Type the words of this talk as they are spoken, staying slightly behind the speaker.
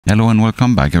Hello and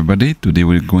welcome back everybody. Today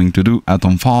we're going to do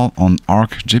Atomfall on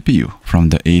Arc GPU from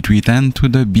the A310 to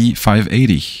the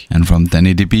B580 and from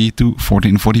 1080p to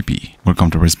 1440p. Welcome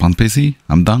to Respawn PC,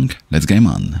 I'm Dunk, let's game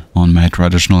on. On my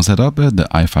traditional setup, the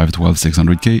i5-12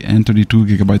 600K and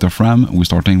 32GB of RAM, we're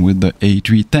starting with the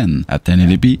A310 at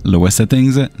 1080p, lowest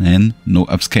settings and no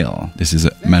upscale. This is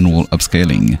a manual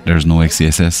upscaling. There's no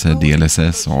XeSS,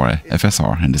 DLSS or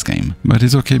FSR in this game. But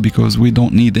it's okay because we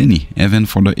don't need any, even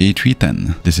for the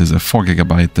A310. This is a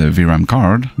 4GB VRAM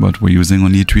card, but we're using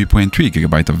only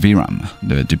 3.3GB of VRAM.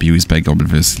 The GPU is pegged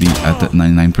obviously at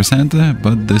 99%,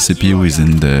 but the CPU is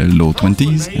in the low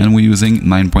 20s, and we're using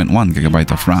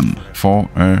 9.1GB of RAM for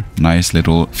a nice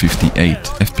little 58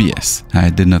 FPS. I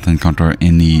did not encounter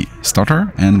any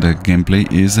stutter, and the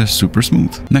gameplay is super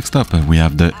smooth. Next up, we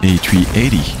have the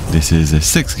A380. This is a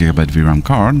 6GB VRAM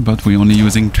card, but we're only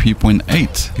using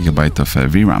 3.8GB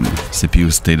of VRAM.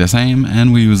 CPU stay the same,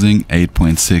 and we're using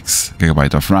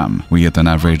 8.6GB of RAM. We get an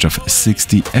average of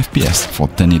 60 FPS for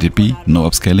 1080p, no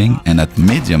upscaling, and at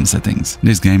medium settings.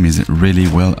 This game is really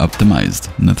well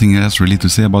optimized. Nothing else really to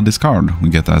say about this card. We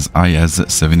get as high as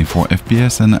 74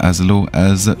 FPS and as low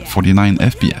as 49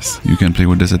 FPS. You can play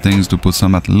with the settings to put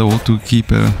some at low to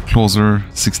keep a closer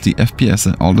 60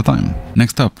 FPS all the time.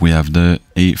 Next up, we have the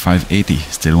A580,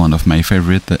 still one of my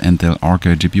favorite Intel Arc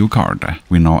GPU card.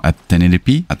 We're now at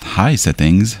 1080p. At high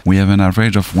settings, we have an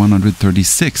average of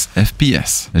 136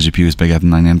 FPS. The GPU is pegged at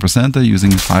 99%,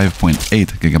 using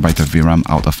 5.8GB of VRAM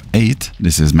out of 8.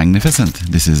 This is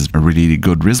magnificent. This is a really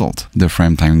good result. The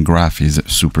frame time graph is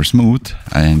super smooth.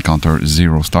 I encounter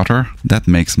zero stutter. That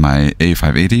makes my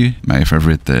A580, my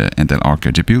favorite Intel Arc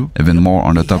GPU, even more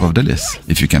on the top of the list,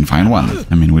 if you can find one.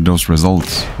 I mean, with those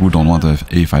results, who don't want a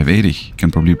A580? You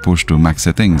can probably push to max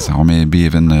settings or maybe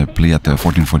even play at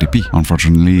 1440p.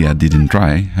 Unfortunately, I didn't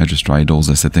try. I just tried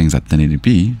those settings at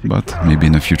 1080p, but maybe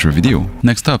in a future video.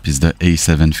 Next up is the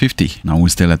A750. Now we're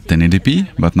still at 1080p,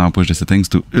 but now push the settings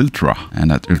to ultra.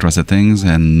 And at ultra settings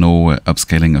and no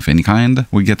upscaling of any kind,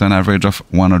 we get an average of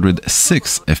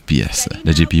 106 FPS.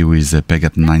 The GPU is pegged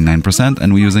at 99%,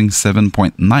 and we're using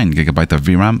 7.9GB of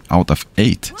VRAM out of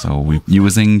 8. So we're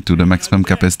using to the maximum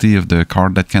capacity of the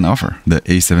card that can offer. The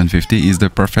A750 is the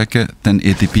perfect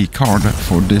 1080p card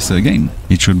for this game.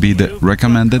 It should be the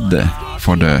recommended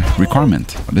for the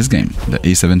requirement for this game. The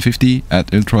A750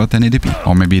 at ultra 1080p,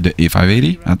 or maybe the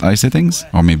A580 at high settings,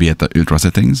 or maybe at the ultra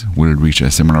settings will reach a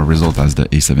similar result as the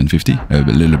A750,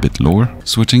 a little bit lower.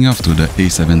 Switching off to the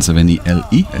A770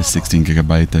 LE, a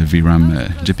 16GB VRAM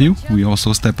GPU, we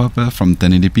also step up from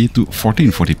 1080p to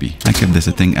 1440p. I kept the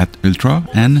setting at ultra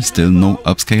and still no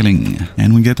upscaling,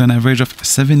 and we get an average of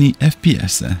 70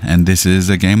 FPS. And this is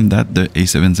a game that the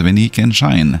A770 can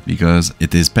shine because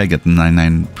it is pegged at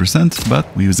 99%, but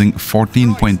we're using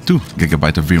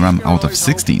 14.2GB of VRAM out of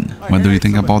 16. What do you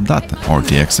think about that?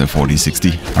 RTX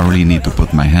 4060. I really need to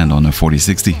put my hand on a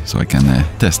 4060 so I can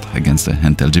test against the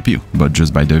Intel GPU. But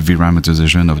just by the VRAM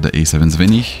utilization of the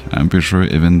A770, I'm pretty sure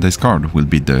even this card will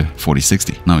beat the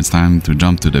 4060. Now it's time to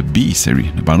jump to the B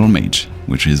series, the Battlemage,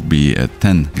 which is be a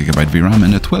 10GB VRAM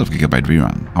and a 12GB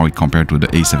VRAM. How it compared to the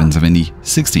A770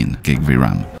 16GB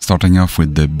VRAM. Starting off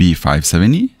with the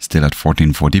B570, still at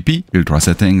 1440p, ultra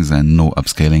settings and no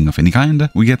upscaling of any kind,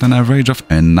 we get an average of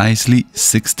a nicely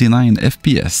 69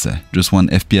 FPS, just 1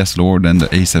 FPS lower than the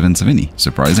A770,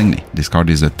 surprisingly. This card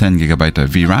is a 10GB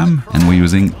VRAM and we're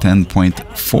using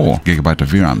 10.4GB of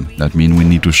VRAM. That means we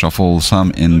need to shuffle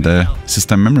some in the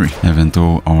system memory, even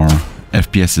though our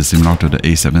FPS is similar to the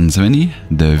A770,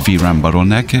 the VRAM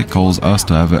bottleneck causes us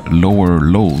to have lower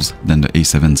lows than the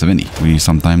A770. We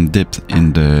sometimes dipped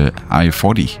in the high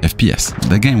 40 FPS.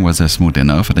 The game was smooth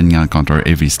enough, I didn't encounter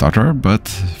every stutter, but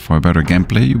for a better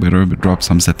gameplay, you better drop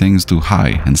some settings to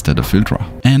high instead of ultra.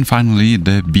 And finally,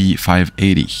 the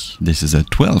B580. This is a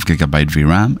 12GB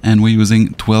VRAM, and we're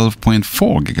using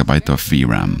 12.4GB of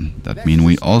VRAM. That means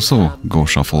we also go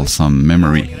shuffle some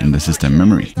memory in the system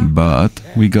memory, but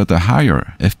we got a higher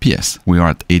FPS. We are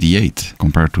at 88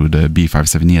 compared to the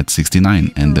B570 at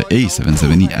 69 and the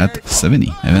A770 at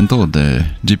 70. Even though the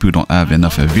GPU don't have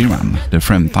enough VRAM, the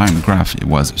frame time graph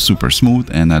was super smooth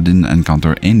and I didn't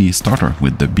encounter any stutter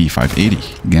with the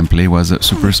B580. Gameplay was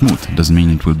super smooth. Doesn't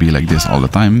mean it will be like this all the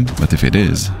time, but if it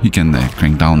is, you can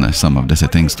crank down some of the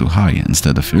settings to high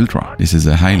instead of ultra. This is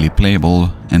a highly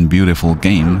playable and beautiful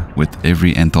game with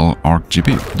every Intel Arc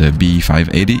GPU. The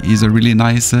B580 is a really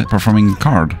nice performing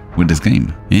card with this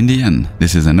game. In the end,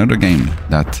 this is another game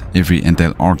that every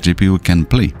Intel Arc GPU can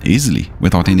play easily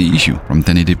without any issue, from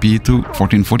 1080p to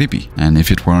 1440p. And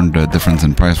if it weren't the difference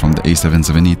in price from the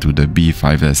A770 to the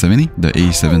B570, the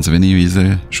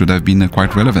A770 should have been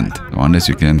quite relevant. So unless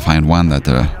you can find one at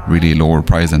a really lower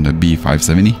price than the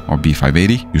B570 or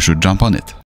B580, you should jump on it.